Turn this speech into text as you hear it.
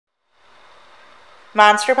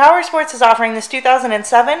Monster Powersports is offering this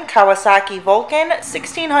 2007 Kawasaki Vulcan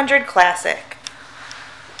 1600 Classic.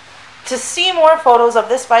 To see more photos of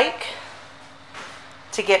this bike,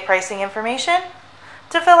 to get pricing information,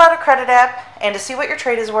 to fill out a credit app, and to see what your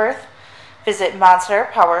trade is worth, visit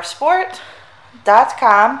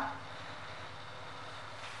monsterpowersport.com.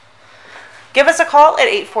 Give us a call at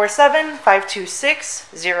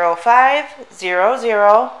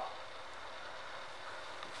 847-526-0500.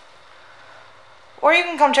 Or you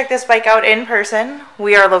can come check this bike out in person.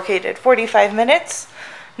 We are located 45 minutes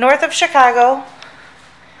north of Chicago,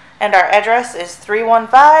 and our address is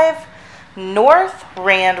 315 North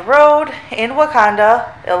Rand Road in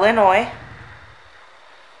Wauconda, Illinois.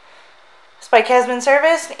 This bike has been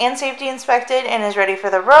serviced and safety inspected and is ready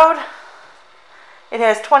for the road. It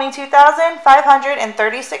has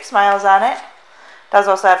 22,536 miles on it. It does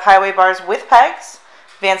also have highway bars with pegs,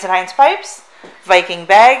 Vance & Hines pipes, Viking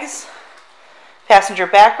bags, passenger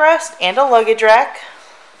backrest, and a luggage rack.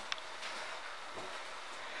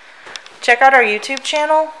 Check out our YouTube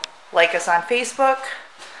channel, like us on Facebook,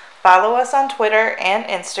 follow us on Twitter and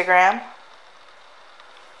Instagram.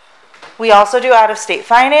 We also do out-of-state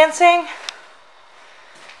financing,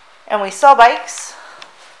 and we sell bikes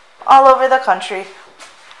all over the country.